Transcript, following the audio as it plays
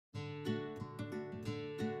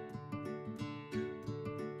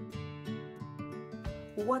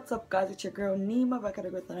What's up, guys? It's your girl Nima back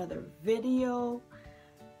at with another video.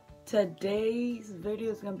 Today's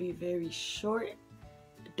video is gonna be very short.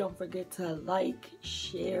 Don't forget to like,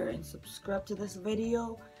 share, and subscribe to this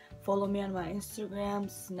video. Follow me on my Instagram,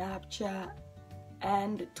 Snapchat,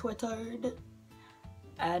 and Twitter.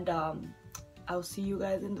 And I'll see you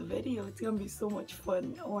guys in the video. It's gonna be so much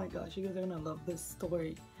fun. Oh my gosh, you guys are gonna love this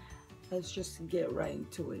story. Let's just get right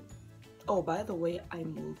into it. Oh, by the way, I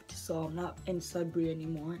moved, so I'm not in Sudbury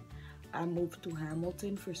anymore. I moved to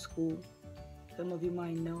Hamilton for school. Some of you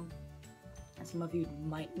might know, and some of you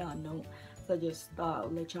might not know. So I just thought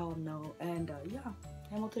I'd let y'all know. And yeah,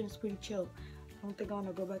 Hamilton is pretty chill. I don't think I want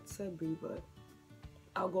to go back to Sudbury, but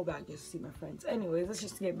I'll go back just to see my friends. Anyways, let's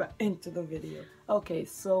just get back into the video. Okay,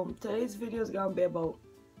 so today's video is gonna be about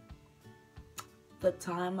the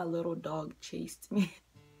time my little dog chased me.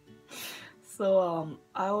 So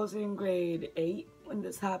I was in grade 8 when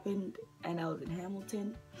this happened, and I was in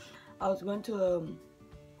Hamilton. I was going to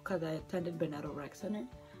because I attended Bonetto Rec Center.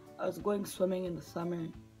 I was going swimming in the summer,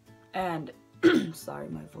 and sorry,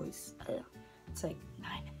 my voice. It's like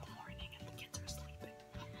 9 in the morning and the kids are sleeping.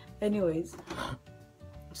 Anyways,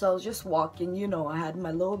 so I was just walking. You know, I had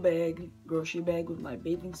my little bag, grocery bag with my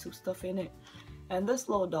bathing suit stuff in it, and this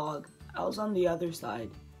little dog. I was on the other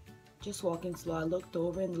side. Just walking slow. I looked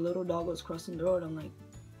over and the little dog was crossing the road. I'm like,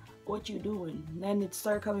 what you doing? And then it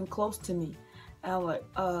started coming close to me. And I'm like,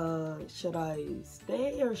 should I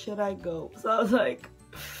stay or should I go? So I was like,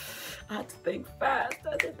 I had to think fast.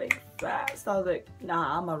 I was like,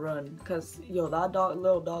 nah, I'ma run. Cause yo, that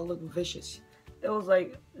little dog looked vicious. It was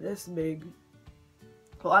like this big.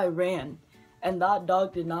 So I ran. And that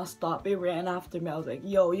dog did not stop. It ran after me. I was like,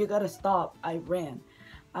 yo, you gotta stop. I ran.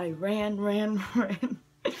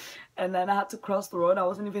 And then I had to cross the road. I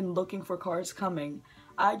wasn't even looking for cars coming.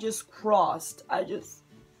 I just crossed. I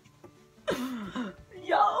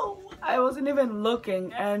wasn't even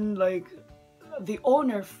looking. And like, the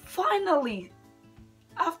owner finally,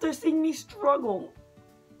 after seeing me struggle,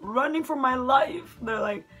 running for my life,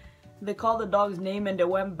 they called the dog's name and they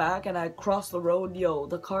went back and I crossed the road. Yo,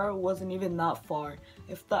 the car wasn't even that far.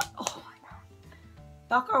 Oh my God,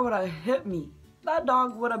 that car would have hit me. That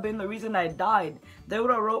dog would have been the reason I died. They would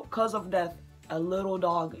have wrote cause of death a little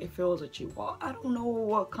dog if it was a Chihuahua. I don't know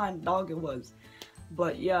what kind of dog it was.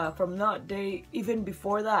 But yeah, from that day, even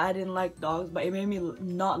before that, I didn't like dogs. But it made me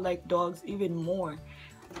not like dogs even more.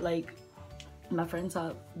 Like, my friends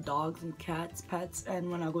have dogs and cats, pets. And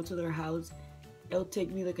when I go to their house, it'll take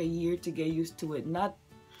me like a year to get used to it. Not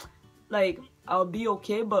like, I'll be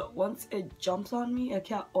okay. But once it jumps on me, a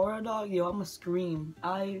cat or a dog, yo, I'ma scream.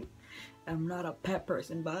 I'm not a pet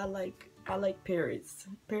person, but I like parrots.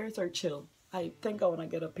 Parrots are chill. I think I want to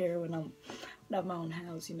get a parrot when I have my own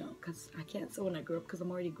house, you know, because I can't say when I grow up because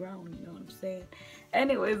I'm already grown, you know what I'm saying?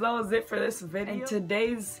 Anyways, that was it for this video. And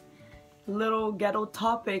today's little ghetto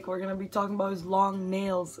topic, we're going to be talking about his long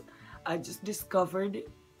nails. I just discovered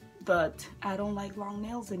that I don't like long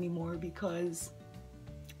nails anymore because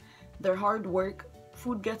they're hard work.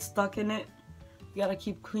 Food gets stuck in it. You got to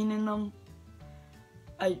keep cleaning them.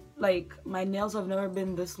 My nails have never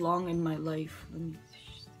been this long in my life. Let me,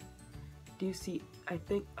 do you see? I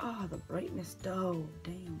think, the brightness, though,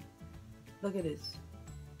 damn. Look at this.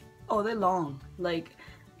 Oh, they're long. Like,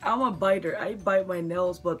 I'm a biter. I bite my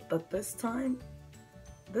nails, but this time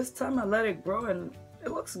I let it grow and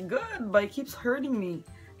it looks good, but it keeps hurting me.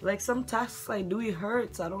 Like, some tasks I do, it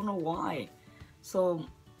hurts. I don't know why. So,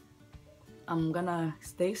 I'm gonna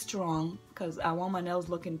stay strong because I want my nails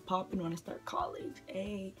looking popping when I start college.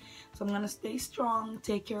 Hey, so I'm gonna stay strong,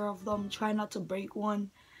 take care of them, try not to break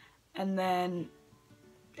one, and then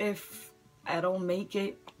if I don't make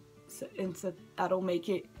it,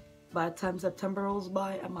 by the time September rolls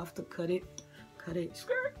by, I'm gonna have to cut it,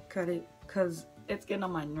 because it's getting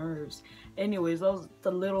on my nerves. Anyways, that was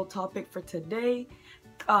the little topic for today.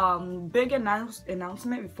 Big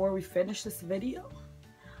announcement before we finish this video.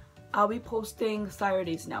 I'll be posting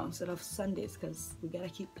Saturdays now instead of Sundays because we gotta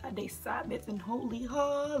keep that day Sabbath and holy.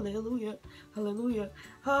 Hallelujah, hallelujah,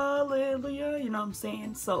 hallelujah. You know what I'm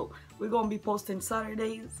saying? So we're gonna be posting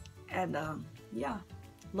Saturdays, and yeah,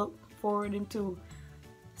 look forward into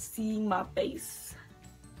seeing my face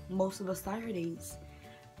most of the Saturdays.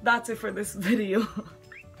 That's it for this video.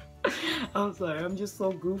 I'm sorry, I'm just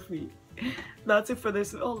so goofy. That's it for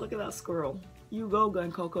this. Oh, look at that squirrel. You go, Gun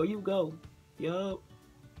Coco. You go. Yup.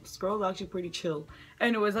 Squirrel's actually pretty chill.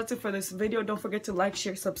 Anyways, that's it for this video. Don't forget to like,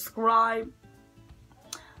 share, subscribe.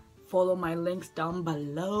 Follow my links down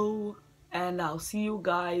below. And I'll see you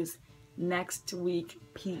guys next week.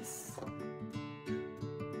 Peace.